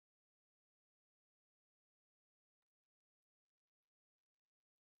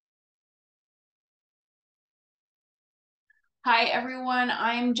Hi, everyone.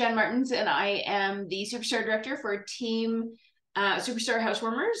 I'm Jenn Martens, and I am the Superstar Director for Team Superstar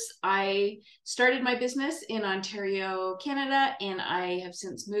Housewarmers. I started my business in Ontario, Canada, and I have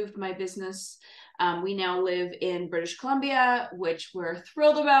since moved my business. We now live in British Columbia, which we're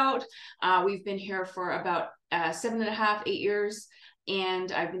thrilled about. We've been here for about 7.5, 8 years,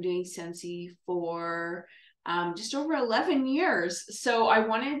 and I've been doing Scentsy for just over 11 years. So I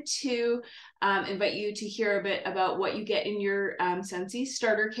wanted to invite you to hear a bit about what you get in your Scentsy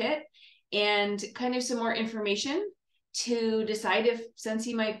starter kit and kind of some more information to decide if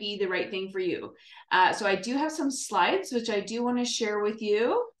Scentsy might be the right thing for you. So I do have some slides, which I do want to share with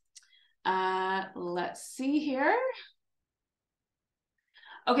you. Let's see here.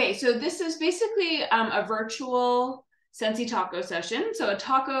 Okay, so this is basically a virtual Scentsy taco session. So a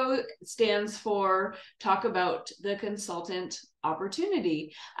taco stands for talk about the consultant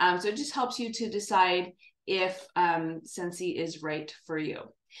opportunity. So it just helps you to decide if Scentsy is right for you.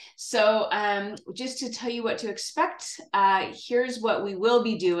 So just to tell you what to expect, here's what we will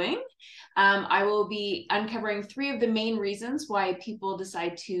be doing. I will be uncovering 3 of the main reasons why people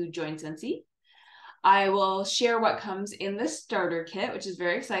decide to join Scentsy. I will share what comes in the starter kit, which is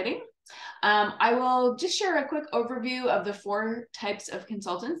very exciting. I will just share a quick overview of the 4 types of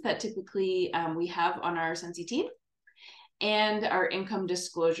consultants that typically we have on our Scentsy team, and our income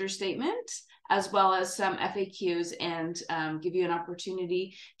disclosure statement, as well as some FAQs, and give you an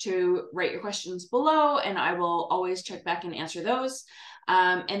opportunity to write your questions below, and I will always check back and answer those.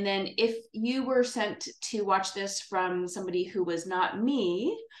 And then if you were sent to watch this from somebody who was not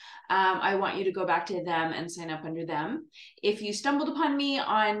me, I want you to go back to them and sign up under them. If you stumbled upon me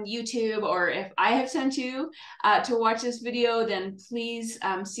on YouTube, or if I have sent you to watch this video, then please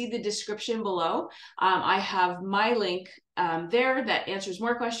see the description below. I have my link there that answers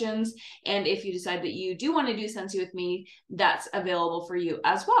more questions. And if you decide that you do want to do Scentsy with me, that's available for you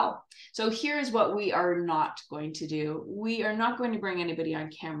as well. So here's what we are not going to do. We are not going to bring anybody on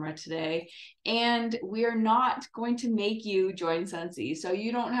camera today, and we are not going to make you join Scentsy. So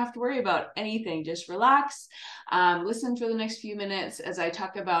you don't have to worry about anything. Just relax, listen for the next few minutes as I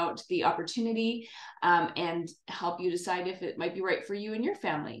talk about the opportunity and help you decide if it might be right for you and your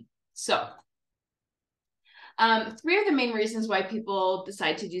family. So 3 of the main reasons why people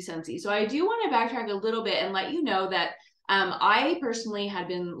decide to do Scentsy. So I do want to backtrack a little bit and let you know that I personally had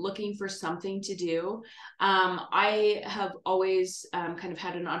been looking for something to do. I have always kind of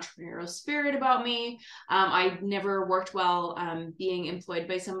had an entrepreneurial spirit about me. I never worked well being employed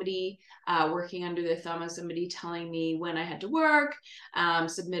by somebody, working under the thumb of somebody telling me when I had to work,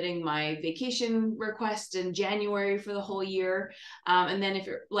 submitting my vacation request in January for the whole year. And then if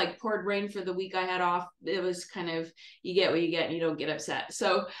it like poured rain for the week I had off, it was kind of, you get what you get and you don't get upset.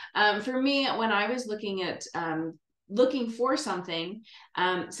 So for me, when I was looking for something,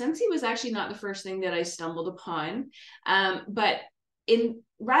 Scentsy was actually not the first thing that I stumbled upon. But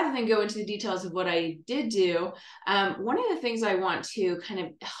rather than go into the details of what I did do, one of the things I want to kind of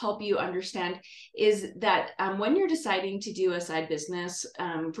help you understand is that when you're deciding to do a side business,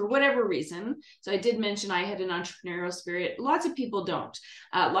 for whatever reason, so I did mention I had an entrepreneurial spirit. Lots of people don't.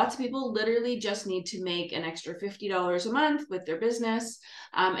 Lots of people literally just need to make an extra $50 a month with their business,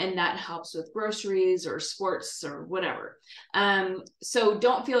 and that helps with groceries or sports or whatever. So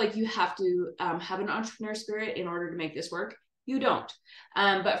don't feel like you have to have an entrepreneur spirit in order to make this work. You don't.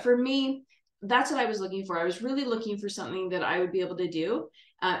 But for me, that's what I was looking for. I was really looking for something that I would be able to do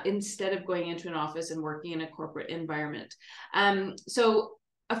instead of going into an office and working in a corporate environment. So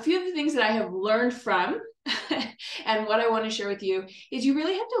a few of the things that I have learned from and what I want to share with you is you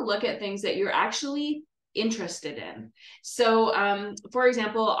really have to look at things that you're actually interested in. So for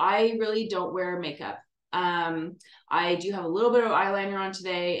example, I really don't wear makeup. I do have a little bit of eyeliner on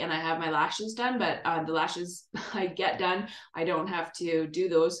today, and I have my lashes done, but the lashes I get done, I don't have to do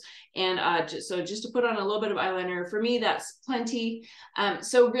those. And so just to put on a little bit of eyeliner, for me, that's plenty.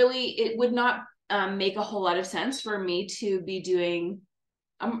 So really, it would not make a whole lot of sense for me to be doing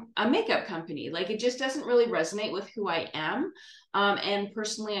a makeup company. Like, it just doesn't really resonate with who I am. And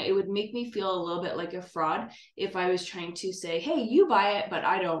personally, it would make me feel a little bit like a fraud if I was trying to say, hey, you buy it, but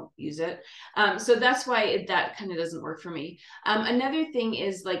I don't use it. So that's why that kind of doesn't work for me. Another thing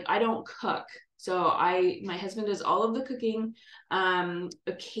is, like, I don't cook. So my husband does all of the cooking.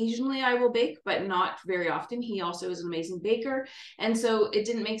 Occasionally I will bake, but not very often. He also is an amazing baker. And so it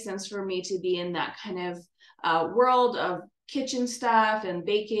didn't make sense for me to be in that kind of world of kitchen stuff and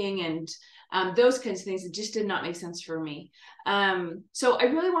baking and those kinds of things. It just did not make sense for me. So I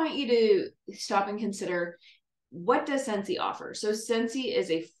really want you to stop and consider, what does Scentsy offer? So Scentsy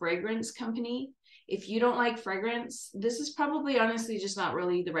is a fragrance company. if you don't like fragrance, this is probably honestly just not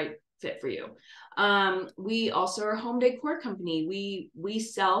really the right fit for you. We also are a home decor company. We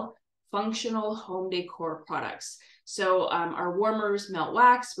sell functional home decor products. So our warmers melt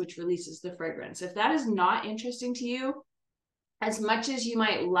wax, which releases the fragrance. If that is not interesting to you, as much as you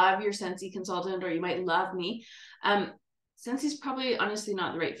might love your Scentsy consultant or you might love me, Scentsy is probably honestly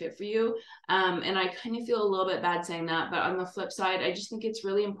not the right fit for you. And I kind of feel a little bit bad saying that, but on the flip side, I just think it's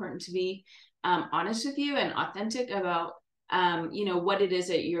really important to be honest with you and authentic about, you know, what it is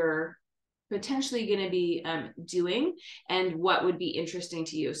that you're potentially going to be doing and what would be interesting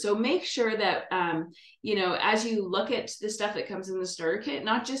to you. So make sure that, you know, as you look at the stuff that comes in the starter kit,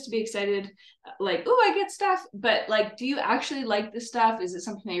 not just to be excited, like, oh, I get stuff, but like, do you actually like this stuff? Is it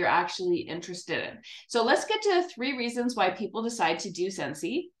something that you're actually interested in? So let's get to 3 reasons why people decide to do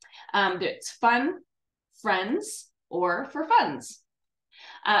Scentsy. It's fun, friends, or for funds.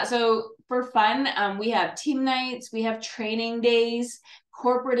 So for fun, we have team nights, we have training days,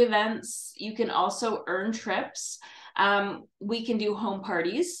 corporate events. You can also earn trips. We can do home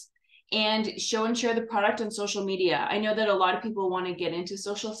parties and show and share the product on social media. I know that a lot of people want to get into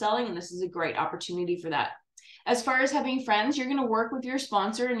social selling, and this is a great opportunity for that. As far as having friends, you're going to work with your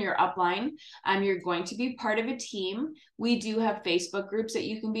sponsor and your upline. You're going to be part of a team. We do have Facebook groups that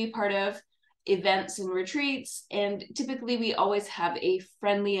you can be part of, events and retreats, and typically we always have a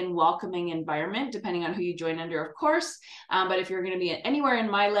friendly and welcoming environment, depending on who you join under, of course. But if you're going to be anywhere in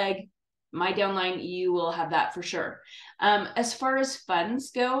my downline, you will have that for sure. As far as funds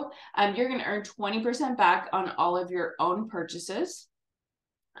go, you're going to earn 20% back on all of your own purchases.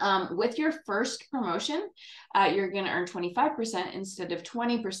 With your first promotion, you're going to earn 25% instead of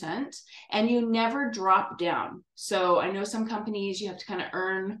 20%, and you never drop down. So I know some companies, you have to kind of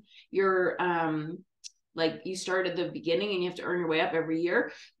earn your, like you start at the beginning and you have to earn your way up every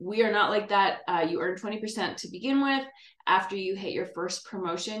year. We are not like that. You earn 20% to begin with. After you hit your first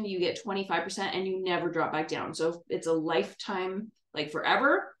promotion, you get 25% and you never drop back down. So it's a lifetime, like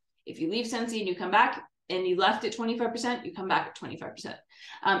forever. If you leave Scentsy and you come back, and you left at 25%, you come back at 25%.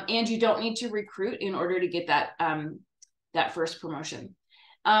 And you don't need to recruit in order to get that, that first promotion.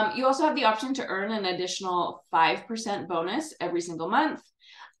 You also have the option to earn an additional 5% bonus every single month,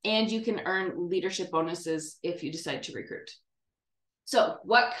 and you can earn leadership bonuses if you decide to recruit. So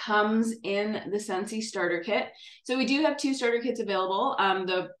what comes in the Scentsy starter kit? So we do have 2 starter kits available.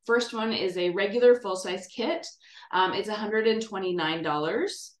 The first one is a regular full-size kit. It's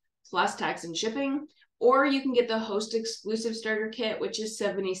 $129 plus tax and shipping. Or you can get the host exclusive starter kit, which is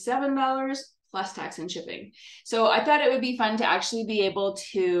 $77 plus tax and shipping. So I thought it would be fun to actually be able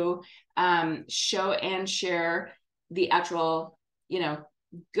to show and share the actual, you know,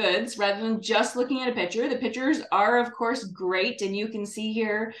 goods rather than just looking at a picture. The pictures are, of course, great. And you can see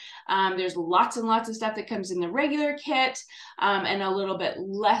here, there's lots and lots of stuff that comes in the regular kit and a little bit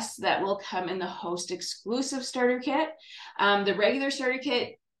less that will come in the host exclusive starter kit. The regular starter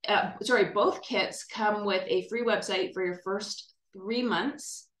kit, both kits come with a free website for your first 3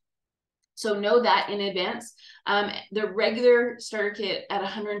 months. So know that in advance. The regular starter kit at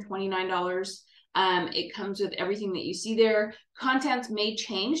 $129, it comes with everything that you see there. Content may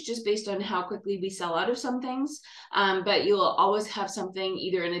change just based on how quickly we sell out of some things, but you'll always have something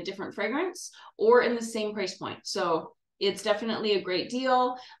either in a different fragrance or in the same price point. So it's definitely a great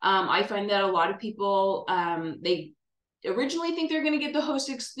deal. I find that a lot of people, they originally think they're going to get the host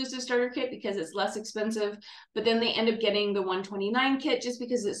exclusive starter kit because it's less expensive, but then they end up getting the 129 kit just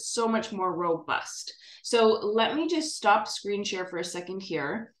because it's so much more robust. So let me just stop screen share for a second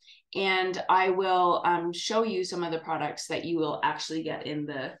here, and I will show you some of the products that you will actually get in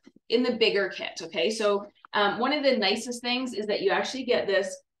the bigger kit. Okay, so one of the nicest things is that you actually get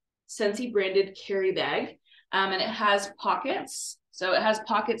this Scentsy branded carry bag, and it has pockets. So it has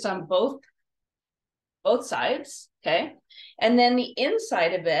pockets on both sides, okay? And then the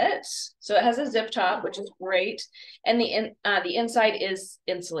inside of it, so it has a zip top, which is great, and the inside is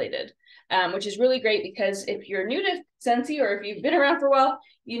insulated, which is really great because if you're new to Scentsy or if you've been around for a while,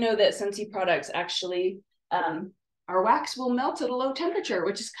 you know that Scentsy products actually, our wax will melt at a low temperature,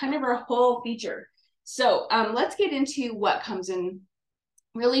 which is kind of our whole feature. So let's get into what comes in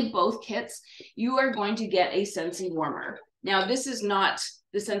really both kits. You are going to get a Scentsy warmer. Now, this is not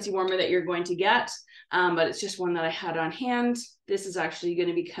the Scentsy warmer that you're going to get, but it's just one that I had on hand. This is actually going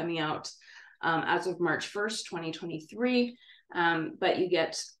to be coming out as of March 1st, 2023. But you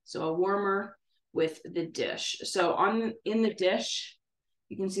get, so a warmer with the dish. So in the dish,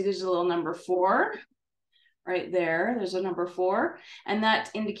 you can see there's a little number 4 right there. There's a number 4, and that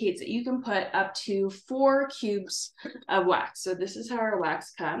indicates that you can put up to 4 cubes of wax. So this is how our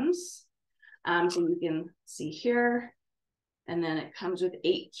wax comes. So you can see here, and then it comes with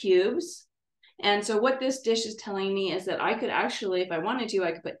 8 cubes. And so what this dish is telling me is that I could actually, if I wanted to,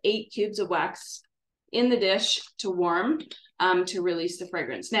 I could put 8 cubes of wax in the dish to warm, to release the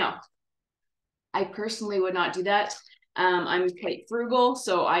fragrance. Now, I personally would not do that. I'm quite frugal,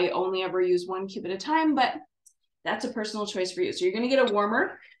 so I only ever use 1 cube at a time, but that's a personal choice for you. So you're going to get a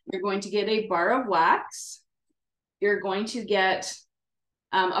warmer. You're going to get a bar of wax. You're going to get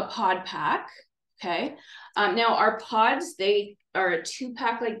a pod pack. Okay. Now our pods, they are a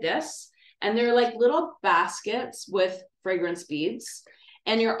 2-pack like this, and they're like little baskets with fragrance beads.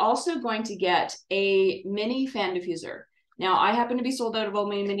 And you're also going to get a mini fan diffuser. Now I happen to be sold out of all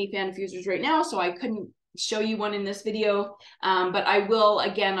my mini fan diffusers right now, so I couldn't show you one in this video, but I will,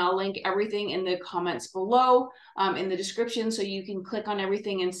 again, I'll link everything in the comments below, in the description, so you can click on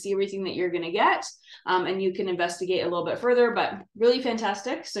everything and see everything that you're going to get, and you can investigate a little bit further, but really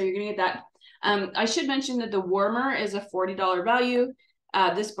fantastic. So you're going to get that. I should mention that the warmer is a $40 value.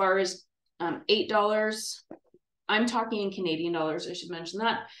 This bar is $8. I'm talking in Canadian dollars, I should mention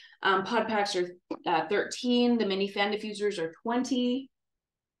that. Pod packs are $13. The mini fan diffusers are $20.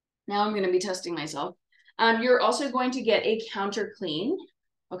 Now I'm going to be testing myself. You're also going to get a counter clean.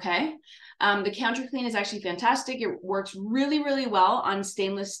 Okay. The counter clean is actually fantastic. It works really, really well on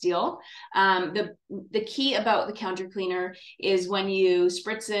stainless steel. The key about the counter cleaner is when you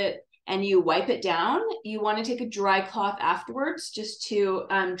spritz it and you wipe it down, you want to take a dry cloth afterwards just to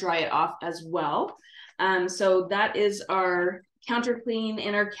dry it off as well. So that is our counter clean,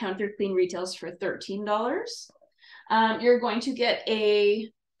 and our counter clean retails for $13. You're going to get a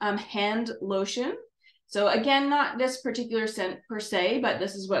hand lotion. So again, not this particular scent per se, but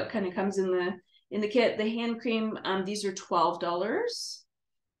this is what kind of comes in the kit. The hand cream, these are $12.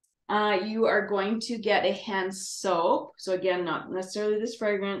 You are going to get a hand soap. So again, not necessarily this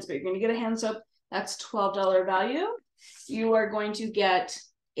fragrance, but you're going to get a hand soap. That's $12 value. You are going to get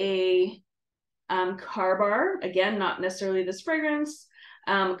a car bar. Again, not necessarily this fragrance.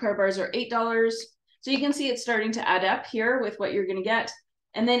 Car bars are $8. So you can see it's starting to add up here with what you're going to get.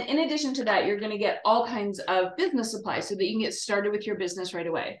 And then in addition to that, you're going to get all kinds of business supplies so that you can get started with your business right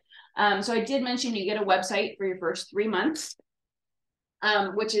away. So I did mention you get a website for your first 3 months,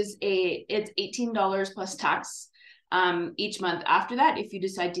 which is it's $18 plus tax each month after that, if you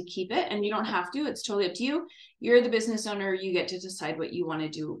decide to keep it. And you don't have to, it's totally up to you. You're the business owner. You get to decide what you want to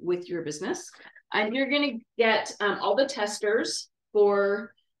do with your business. And you're going to get all the testers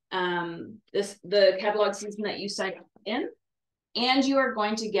for the catalog season that you sign up in. And you are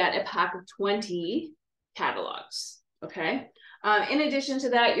going to get a pack of 20 catalogs, okay? In addition to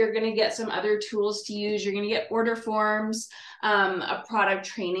that, you're going to get some other tools to use. You're going to get order forms, a product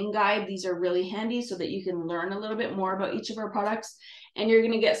training guide. These are really handy so that you can learn a little bit more about each of our products. And you're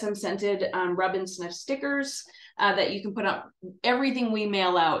going to get some scented rub and sniff stickers that you can put up. Everything we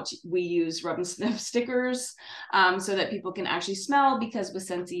mail out, we use rub and sniff stickers so that people can actually smell, because with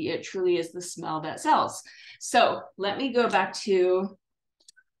Scentsy, it truly is the smell that sells. So let me go back to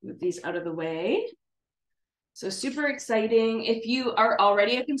move these out of the way. So super exciting. If you are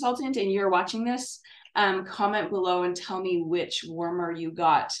already a consultant and you're watching this, comment below and tell me which warmer you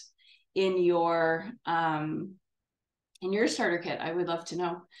got in your starter kit. I would love to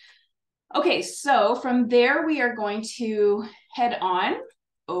know. Okay, so from there, we are going to head on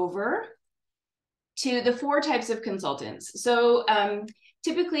over to the 4 types of consultants. So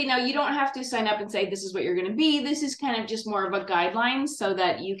typically, now you don't have to sign up and say this is what you're going to be. This is kind of just more of a guideline so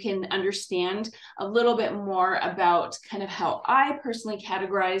that you can understand a little bit more about kind of how I personally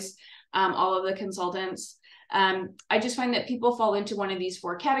categorize all of the consultants. I just find that people fall into one of these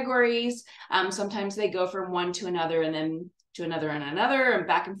 4 categories. Sometimes they go from one to another, and then to another and another, and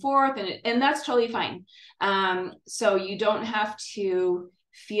back and forth, and that's totally fine. So you don't have to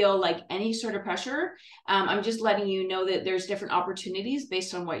feel like any sort of pressure. I'm just letting you know that there's different opportunities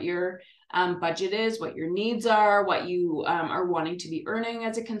based on what your budget is, what your needs are, what you are wanting to be earning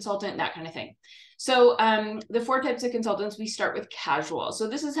as a consultant, that kind of thing. So the 4 types of consultants, we start with casual. So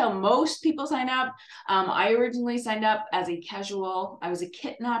this is how most people sign up. I originally signed up as a casual. I was a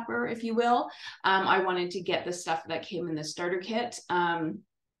kidnapper, if you will. I wanted to get the stuff that came in the starter kit.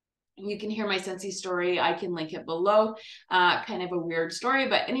 You can hear my Scentsy story. I can link it below. Kind of a weird story,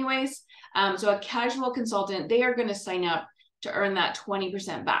 but anyways, so a casual consultant, they are going to sign up to earn that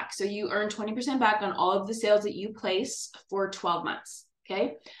 20% back. So you earn 20% back on all of the sales that you place for 12 months.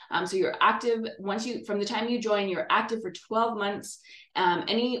 Okay. So you're active from the time you join, you're active for 12 months.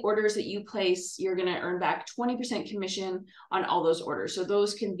 Any orders that you place, you're going to earn back 20% commission on all those orders. So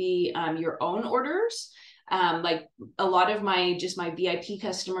those can be your own orders. like a lot of my VIP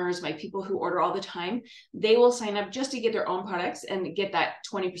customers, my people who order all the time, they will sign up just to get their own products and get that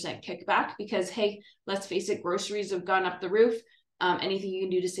 20% kickback because, hey, let's face it, groceries have gone up the roof. Anything you can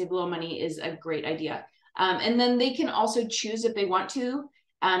do to save a little money is a great idea. And then they can also choose if they want to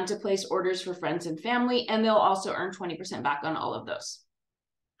place orders for friends and family, and they'll also earn 20% back on all of those.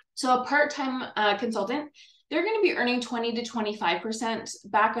 So a part-time consultant, they're going to be earning 20 to 25%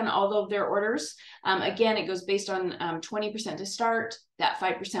 back on all of their orders. Again, it goes based on 20% to start, that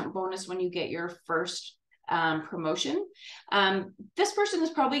 5% bonus when you get your first promotion. This person is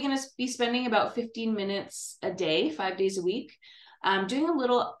probably going to be spending about 15 minutes a day, 5 days a week, doing a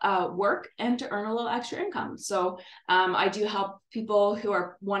little work and to earn a little extra income. So I do help people who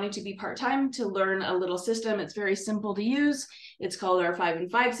are wanting to be part-time to learn a little system. It's very simple to use. It's called our 5 and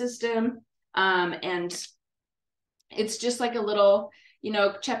 5 system. And it's just like a little, you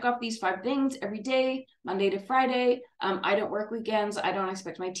know, check off these 5 things every day, Monday to Friday. I don't work weekends. I don't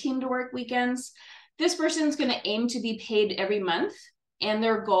expect my team to work weekends. This person's going to aim to be paid every month, and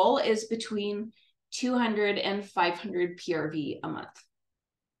their goal is between 200 and 500 PRV a month.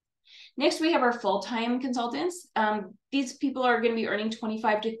 Next, we have our full-time consultants. These people are going to be earning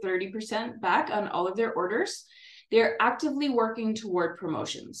 25 to 30% back on all of their orders. They're actively working toward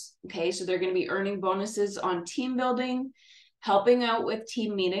promotions. Okay, so they're going to be earning bonuses on team building, helping out with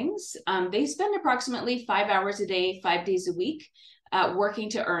team meetings. They spend approximately 5 hours a day, 5 days a week, working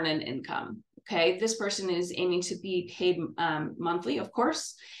to earn an income. Okay, this person is aiming to be paid monthly, of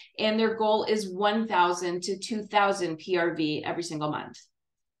course, and their goal is 1,000 to 2,000 PRV every single month.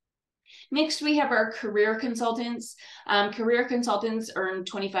 Next, we have our career consultants. Career consultants earn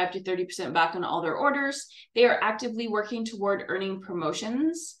 25 to 30% back on all their orders. They are actively working toward earning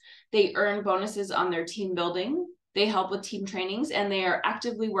promotions. They earn bonuses on their team building. They help with team trainings, and they are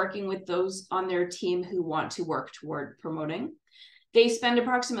actively working with those on their team who want to work toward promoting. They spend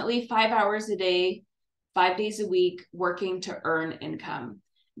approximately 5 hours a day, 5 days a week, working to earn income.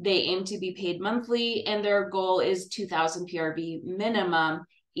 They aim to be paid monthly, and their goal is 2,000 PRV minimum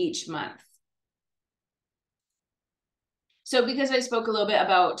each month. So because I spoke a little bit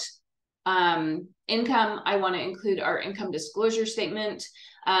about income, I want to include our income disclosure statement.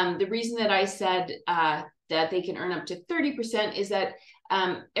 The reason that I said that they can earn up to 30% is that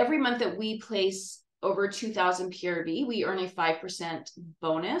every month that we place over 2,000 PRV, we earn a 5%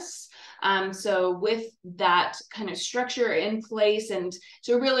 bonus. So with that kind of structure in place, and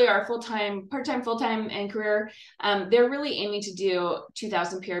so really our full-time, part-time, full-time, and career, they're really aiming to do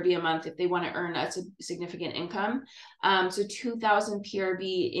 2,000 PRV a month if they want to earn a significant income. So 2,000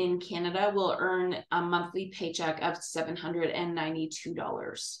 PRV in Canada will earn a monthly paycheck of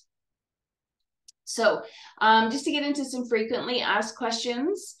 $792. So just to get into some frequently asked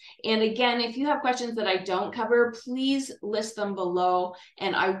questions, and again, if you have questions that I don't cover, please list them below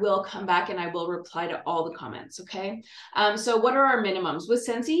and I will come back and I will reply to all the comments, okay? So what are our minimums? With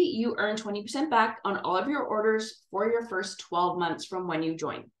Scentsy, you earn 20% back on all of your orders for your first 12 months from when you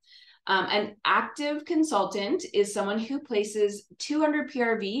join. An active consultant is someone who places 200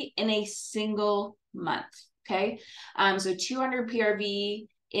 PRV in a single month, okay? So 200 PRV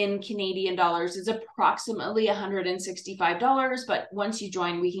in Canadian dollars is approximately $165, but once you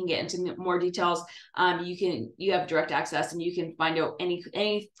join, we can get into more details. You have direct access and you can find out any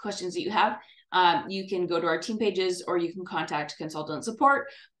questions that you have. You can go to our team pages, or you can contact consultant support,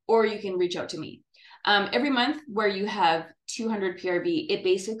 or you can reach out to me. Every month where you have 200 PRV, it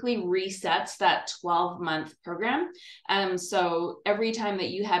basically resets that 12-month program. So every time that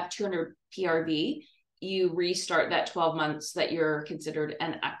you have 200 PRV, you restart that 12 months that you're considered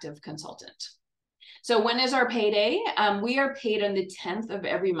an active consultant. So when is our payday? We are paid on the 10th of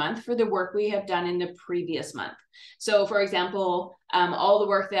every month for the work we have done in the previous month. So for example, all the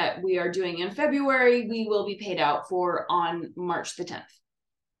work that we are doing in February, we will be paid out for on March the 10th.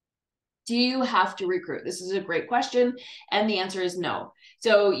 Do you have to recruit? This is a great question, and the answer is no.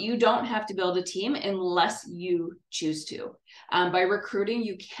 So you don't have to build a team unless you choose to. By recruiting,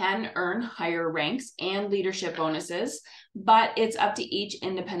 you can earn higher ranks and leadership bonuses, but it's up to each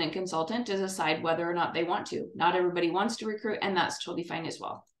independent consultant to decide whether or not they want to. Not everybody wants to recruit, and that's totally fine as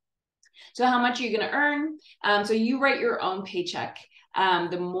well. So how much are you going to earn? So you write your own paycheck.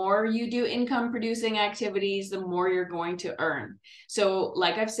 The more you do income producing activities, the more you're going to earn. So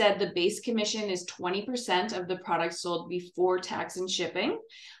like I've said, the base commission is 20% of the product sold before tax and shipping.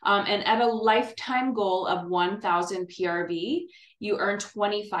 And at a lifetime goal of 1,000 PRV, you earn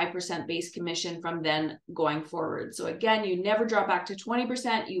 25% base commission from then going forward. So again, you never drop back to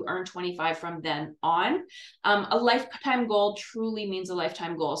 20%, you earn 25 from then on. A lifetime goal truly means a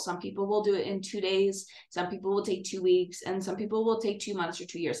lifetime goal. Some people will do it in 2 days, some people will take 2 weeks, and some people will take 2 months or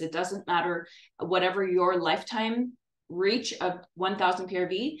 2 years. It doesn't matter. Whatever your lifetime reach of 1,000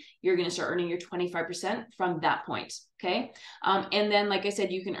 PRV, you're going to start earning your 25% from that point. Okay. And then, like I said,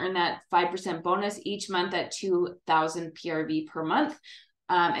 you can earn that 5% bonus each month at 2,000 PRV per month.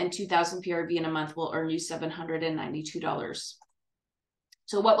 And 2,000 PRV in a month will earn you $792.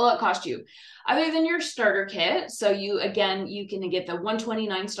 So what will it cost you? Other than your starter kit, so you can get the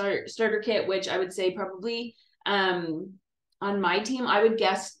 $129 starter kit, which I would say probably on my team, I would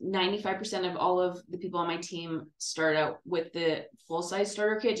guess 95% of all of the people on my team start out with the full-size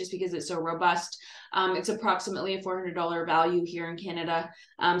starter kit just because it's so robust. It's approximately a $400 value here in Canada.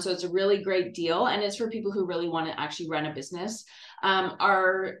 So it's a really great deal, and it's for people who really want to actually run a business.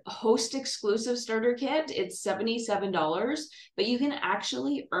 Our host exclusive starter kit, it's $77, but you can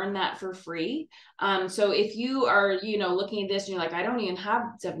actually earn that for free. So if you are, looking at this and you're like, I don't even have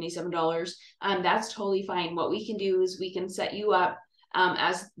 $77, that's totally fine. What we can do is we can set you up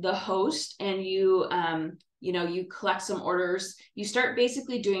as the host, and you collect some orders. You start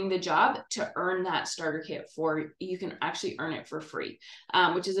basically doing the job to earn that starter kit you can actually earn it for free,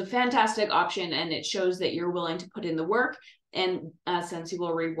 which is a fantastic option. And it shows that you're willing to put in the work, and Scentsy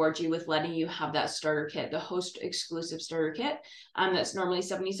will reward you with letting you have that starter kit, the host exclusive starter kit. That's normally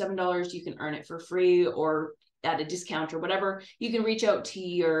 $77. You can earn it for free or at a discount or whatever. You can reach out to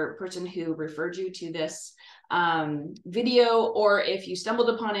your person who referred you to this video, or if you stumbled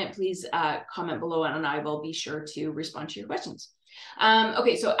upon it, please comment below and I will be sure to respond to your questions.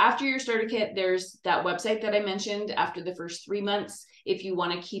 Okay, so after your starter kit, there's that website that I mentioned. After the first 3 months, if you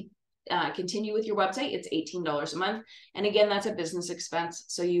want to continue with your website, it's $18 a month. And again, that's a business expense.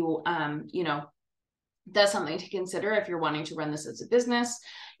 So that's something to consider if you're wanting to run this as a business.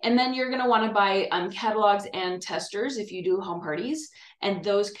 And then you're going to want to buy catalogs and testers if you do home parties, and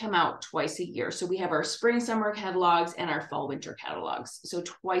those come out twice a year. So we have our spring, summer catalogs and our fall, winter catalogs. So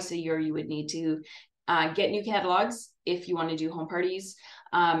twice a year you would need to get new catalogs if you want to do home parties,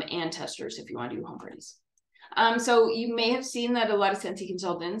 and testers if you want to do home parties. So you may have seen that a lot of Scentsy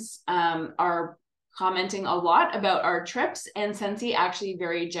consultants are commenting a lot about our trips, and Scentsy actually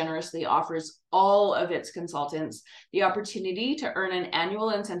very generously offers all of its consultants the opportunity to earn an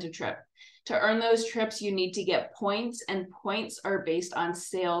annual incentive trip. To earn those trips, you need to get points, and points are based on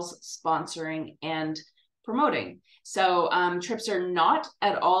sales, sponsoring, and promoting. So trips are not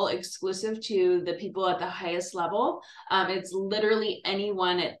at all exclusive to the people at the highest level. It's literally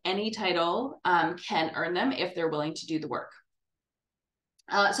anyone at any title can earn them if they're willing to do the work.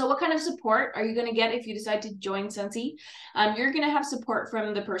 So what kind of support are you going to get if you decide to join Scentsy? You're going to have support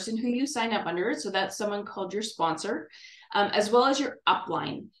from the person who you sign up under. So that's someone called your sponsor, as well as your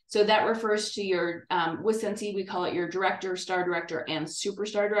upline. So that refers to your, with Scentsy, we call it your director, star director, and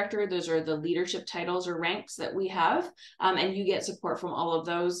superstar director. Those are the leadership titles or ranks that we have, and you get support from all of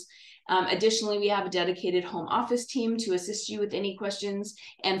those. Additionally, we have a dedicated home office team to assist you with any questions,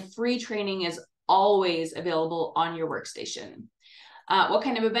 and free training is always available on your workstation. What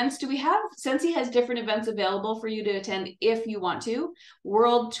kind of events do we have? Scentsy has different events available for you to attend if you want to.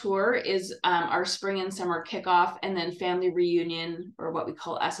 World Tour is our spring and summer kickoff, and then family reunion, or what we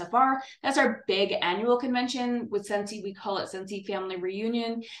call SFR. That's our big annual convention. With Scentsy, we call it Scentsy Family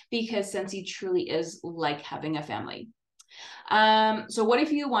Reunion because Scentsy truly is like having a family. So what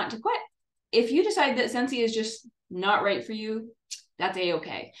if you want to quit? If you decide that Scentsy is just not right for you, that's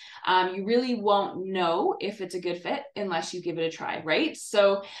a-okay. You really won't know if it's a good fit unless you give it a try, right?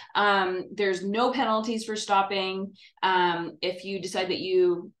 So there's no penalties for stopping. If you decide that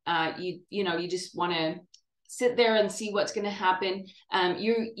you just want to sit there and see what's going to happen,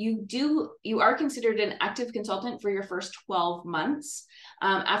 you are considered an active consultant for your first 12 months.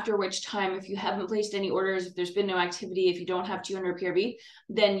 After which time, if you haven't placed any orders, if there's been no activity, if you don't have 200 PRV,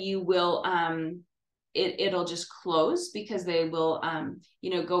 then you will it'll just close, because they will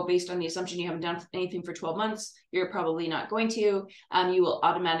go based on the assumption you haven't done anything for 12 months. You're probably not going to. You will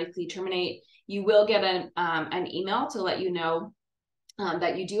automatically terminate. You will get an email to let you know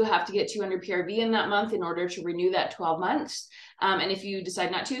that you do have to get 200 PRV in that month in order to renew that 12 months. And if you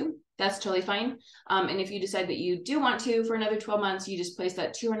decide not to, that's totally fine. And if you decide that you do want to for another 12 months, you just place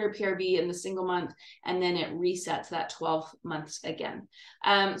that 200 PRV in the single month, and then it resets that 12 months again.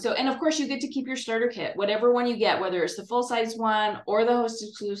 And of course you get to keep your starter kit, whatever one you get, whether it's the full size one or the host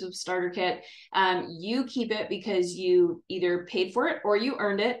exclusive starter kit, you keep it because you either paid for it or you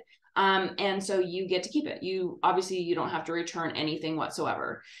earned it. And so you get to keep it. Obviously you don't have to return anything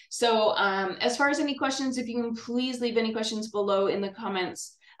whatsoever. So as far as any questions, if you can please leave any questions below in the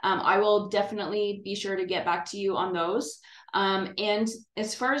comments, I will definitely be sure to get back to you on those. And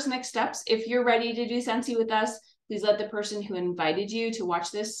as far as next steps, if you're ready to do Scentsy with us, please let the person who invited you to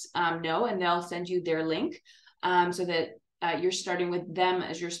watch this know, and they'll send you their link so that you're starting with them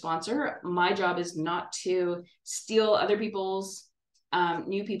as your sponsor. My job is not to steal other people's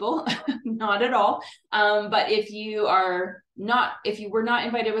new people, not at all. But if you were not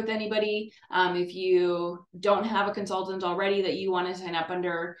invited with anybody, if you don't have a consultant already that you want to sign up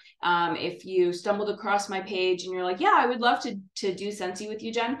under, if you stumbled across my page and you're like, yeah, I would love to do Scentsy with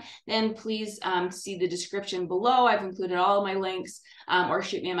you, Jen, then please see the description below. I've included all of my links, or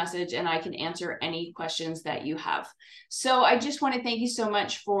shoot me a message and I can answer any questions that you have. So I just want to thank you so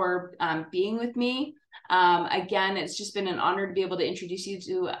much for being with me. Again, it's just been an honor to be able to introduce you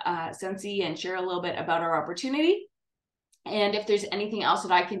to Scentsy and share a little bit about our opportunity. And if there's anything else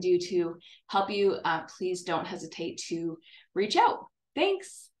that I can do to help you, please don't hesitate to reach out.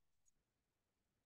 Thanks.